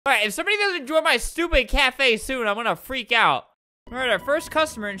All right, if somebody doesn't join my stupid cafe soon, I'm gonna freak out. All right, our first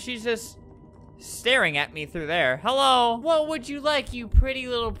customer, and she's just staring at me through there. Hello, what would you like, you pretty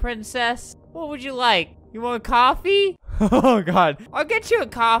little princess? What would you like? You want coffee? Oh, God. I'll get you a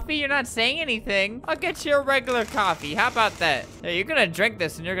coffee. You're not saying anything. I'll get you a regular coffee. How about that? Hey, you're gonna drink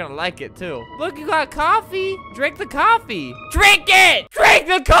this and you're gonna like it too. Look, you got coffee. Drink the coffee. Drink it! Drink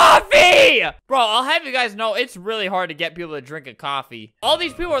the coffee! Bro, I'll have you guys know it's really hard to get people to drink a coffee. All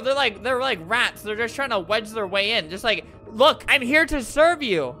these people, they're like rats. They're just trying to wedge their way in. Just like, look, I'm here to serve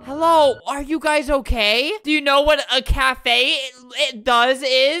you. Hello, are you guys okay? Do you know what a cafe it does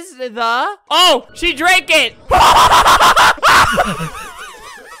is the... Oh, she drank it.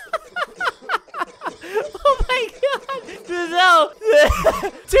 Oh my God. No.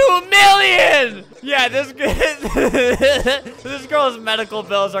 2 million. Yeah, this girl's medical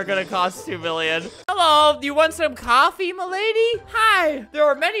bills are gonna cost 2 million. Hello, do you want some coffee, milady? Hi. There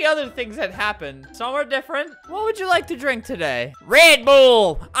are many other things that happen. Some are different. What would you like to drink today? Red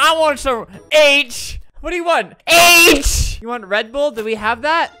Bull. I want some H. What do you want? H! You want Red Bull? Do we have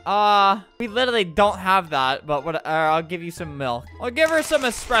that? We literally don't have that, but what? I'll give you some milk. I'll give her some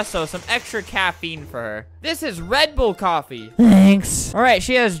espresso, some extra caffeine for her. This is Red Bull coffee. Thanks. All right,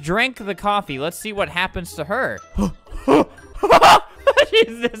 she has drank the coffee. Let's see what happens to her.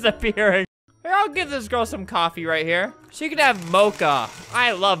 She's disappearing. Here, I'll give this girl some coffee right here. She can have mocha.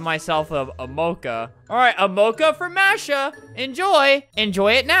 I love myself a mocha. All right, a mocha for Masha. Enjoy.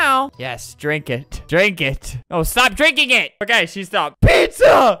 Enjoy it now. Yes, drink it. Drink it. Oh, stop drinking it. Okay, she stopped.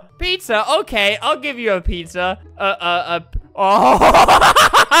 Pizza. Pizza. Okay, I'll give you a pizza. Oh.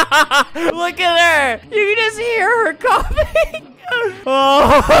 Look at her. You can just hear her coughing.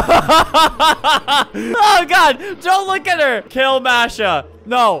 Oh. Oh, God. Don't look at her. Kill Masha.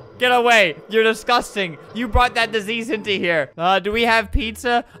 No, get away. You're disgusting. You brought that disease into here. Do we have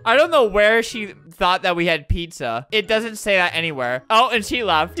pizza? I don't know where she thought that we had pizza. It doesn't say that anywhere. Oh, and she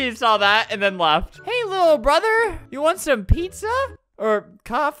left. She saw that and then left. Hey, little brother. You want some pizza? Or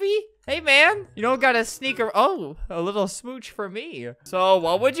coffee? Hey, man, you don't got a sneaker. Oh, a little smooch for me. So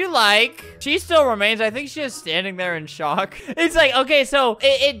what would you like? She still remains. I think she's just standing there in shock. It's like, okay, so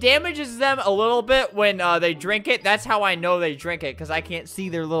it damages them a little bit when they drink it. That's how I know they drink it, because I can't see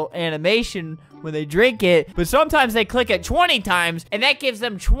their little animation when they drink it. But sometimes they click it 20 times, and that gives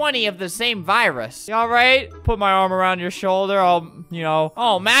them 20 of the same virus. You all right? Put my arm around your shoulder.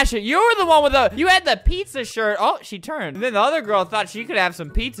 Oh, Masha, you were the one with you had the pizza shirt. Oh, she turned. And then the other girl thought she could have some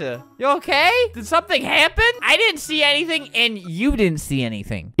pizza. You okay? Did something happen? I didn't see anything, and you didn't see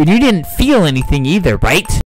anything. And you didn't feel anything either, right?